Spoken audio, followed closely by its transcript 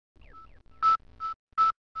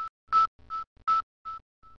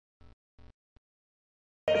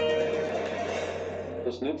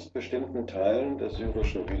es nützt bestimmten Teilen des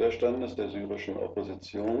syrischen Widerstandes, der syrischen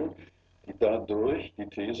Opposition, die dadurch die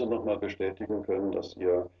These nochmal bestätigen können, dass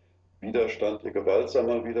ihr Widerstand, ihr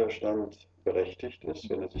gewaltsamer Widerstand berechtigt ist,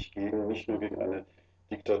 wenn er sich nicht nur gegen eine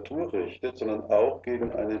Diktatur richtet, sondern auch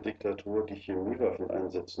gegen eine Diktatur, die Chemiewaffen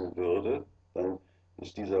einsetzen würde, dann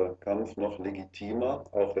ist dieser Kampf noch legitimer,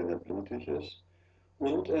 auch wenn er blutig ist.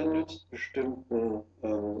 Und er nützt bestimmten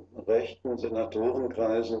rechten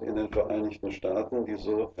Senatorenkreisen in den Vereinigten Staaten, die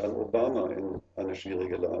so Herrn Obama in eine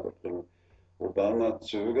schwierige Lage bringen. Obama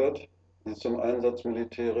zögert zum Einsatz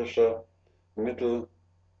militärischer Mittel.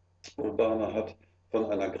 Obama hat von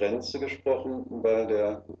einer Grenze gesprochen, weil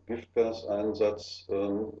der Giftgaseinsatz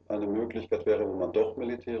eine Möglichkeit wäre, wo man doch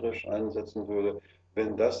militärisch einsetzen würde.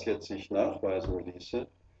 Wenn das jetzt sich nachweisen ließe,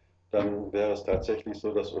 dann wäre es tatsächlich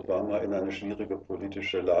so, dass Obama in eine schwierige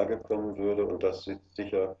politische Lage kommen würde und das ist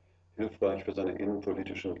sicher hilfreich für seine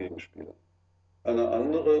innenpolitischen Gegenspieler. Eine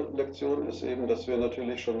andere Lektion ist eben, dass wir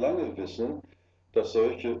natürlich schon lange wissen, dass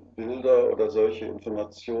solche Bilder oder solche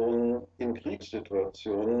Informationen in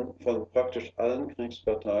Kriegssituationen von praktisch allen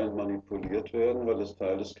Kriegsparteien manipuliert werden, weil es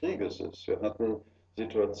Teil des Krieges ist. Wir hatten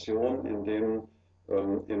Situationen, in denen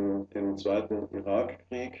im Zweiten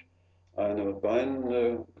Irakkrieg eine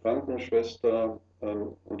weinende Krankenschwester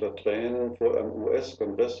unter Tränen vor einem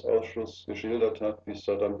US-Kongressausschuss geschildert hat, wie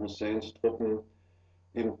Saddam Husseins Truppen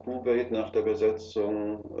in Kuwait nach der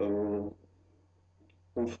Besetzung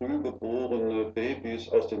frühgeborene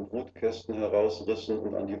Babys aus den Brutkästen herausrissen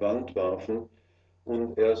und an die Wand warfen.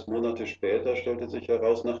 Und erst Monate später stellte sich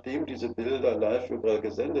heraus, nachdem diese Bilder live überall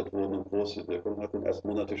gesendet wurden und große Wirkung hatten, erst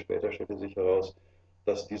Monate später stellte sich heraus,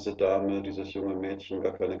 dass diese Dame, dieses junge Mädchen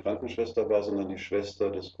gar keine Krankenschwester war, sondern die Schwester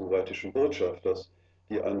des kuwaitischen Botschafters,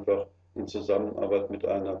 die einfach in Zusammenarbeit mit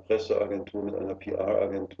einer Presseagentur, mit einer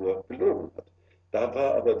PR-Agentur gelogen hat. Da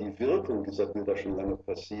war aber die Wirkung dieser Bilder schon lange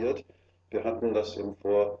passiert. Wir hatten das im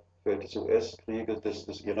Vorfeld des US-Krieges,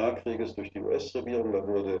 des Irakkrieges durch die US-Regierung. Da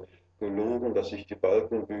wurde gelogen, dass sich die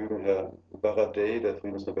Balken bügen. Herr Baradei, der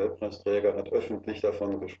Friedensnobelpreisträger, hat öffentlich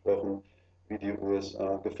davon gesprochen, wie die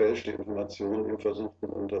USA gefälschte Informationen ihm versuchten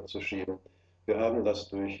unterzuschieben. Wir haben das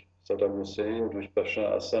durch Saddam Hussein, durch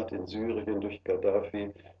Bashar Assad in Syrien, durch Gaddafi,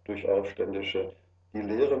 durch Aufständische. Die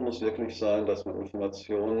Lehre muss wirklich sein, dass man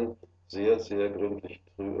Informationen sehr, sehr gründlich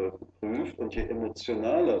prüft und je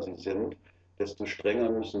emotionaler sie sind, desto strenger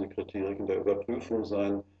müssen die Kriterien der Überprüfung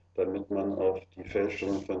sein, damit man auf die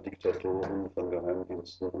Fälschungen von Diktatoren, von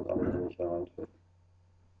Geheimdiensten und anderen nicht hereinfällt.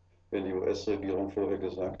 Wenn die US-Regierung vorher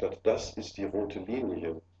gesagt hat, das ist die rote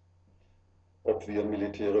Linie, ob wir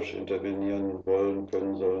militärisch intervenieren wollen,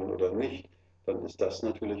 können, sollen oder nicht, dann ist das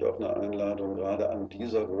natürlich auch eine Einladung, gerade an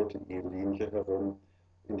dieser roten Linie herum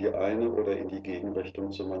in die eine oder in die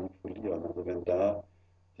Gegenrichtung zu manipulieren. Also wenn da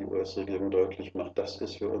die US-Regierung deutlich macht, das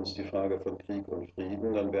ist für uns die Frage von Krieg und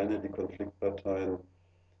Frieden, dann wären ja die Konfliktparteien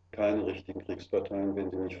keine richtigen Kriegsparteien,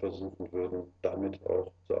 wenn sie nicht versuchen würden, damit auch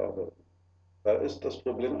zu arbeiten. Da ist das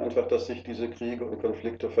Problem einfach, dass sich diese Kriege und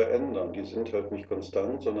Konflikte verändern. Die sind halt nicht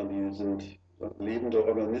konstant, sondern die sind lebende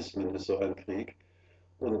Organismen, ist so ein Krieg.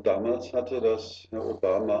 Und damals hatte das Herr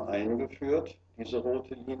Obama eingeführt, diese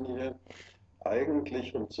rote Linie,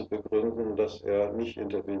 eigentlich um zu begründen, dass er nicht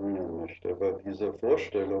intervenieren möchte, weil diese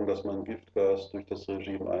Vorstellung, dass man Giftgas durch das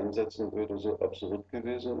Regime einsetzen würde, so absurd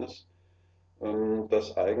gewesen ist,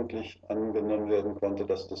 dass eigentlich angenommen werden konnte,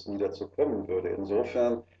 dass das nie dazu kommen würde.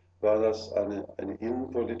 Insofern war das eine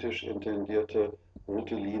innenpolitisch intendierte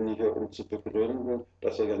rote Linie, um zu begründen,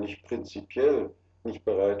 dass er ja nicht prinzipiell nicht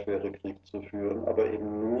bereit wäre, Krieg zu führen, aber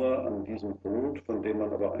eben nur an diesem Punkt, von dem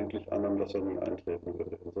man aber eigentlich annahm, dass er nie eintreten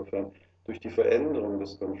würde. Insofern, durch die Veränderung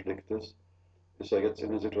des Konfliktes ist er jetzt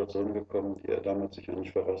in eine Situation gekommen, die er damals sicher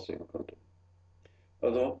nicht voraussehen konnte.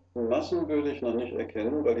 Also Massen würde ich noch nicht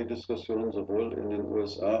erkennen, weil die Diskussion sowohl in den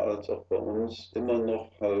USA als auch bei uns immer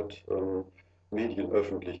noch halt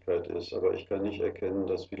Medienöffentlichkeit ist. Aber ich kann nicht erkennen,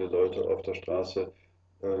 dass viele Leute auf der Straße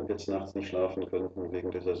jetzt nachts nicht schlafen könnten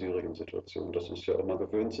wegen dieser Syrien-Situation. Das ist ja auch, man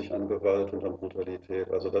gewöhnt sich an Gewalt und an Brutalität.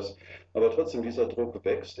 Aber trotzdem, dieser Druck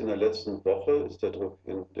wächst. In der letzten Woche ist der Druck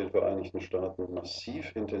in den Vereinigten Staaten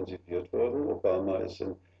massiv intensiviert worden. Obama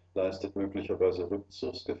leistet möglicherweise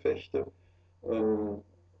Rückzugsgefechte.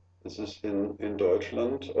 Es ist in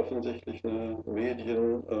Deutschland offensichtlich eine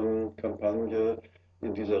Medienkampagne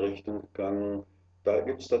in dieser Richtung gegangen. Da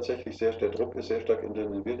gibt es tatsächlich der Druck ist sehr stark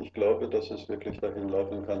intensiviert. Ich glaube, dass es wirklich dahin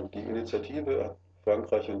laufen kann. Die Initiative hat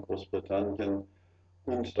Frankreich und Großbritannien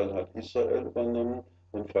und dann hat Israel übernommen.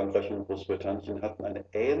 Und Frankreich und Großbritannien hatten eine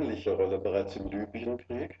ähnliche Rolle bereits im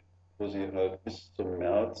Libyenkrieg, wo sie halt bis zum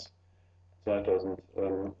März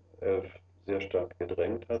 2011 sehr stark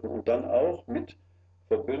gedrängt hatten und dann auch mit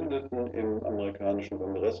Verbündeten im amerikanischen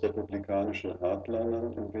Kongress, republikanischen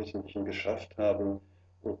Hardlinern, im Wesentlichen geschafft haben,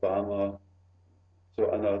 Obama zu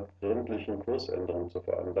einer gründlichen Kursänderung zu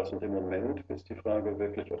veranlassen. Und im Moment ist die Frage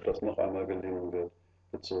wirklich, ob das noch einmal gelingen wird,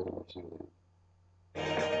 bezogen auf Syrien.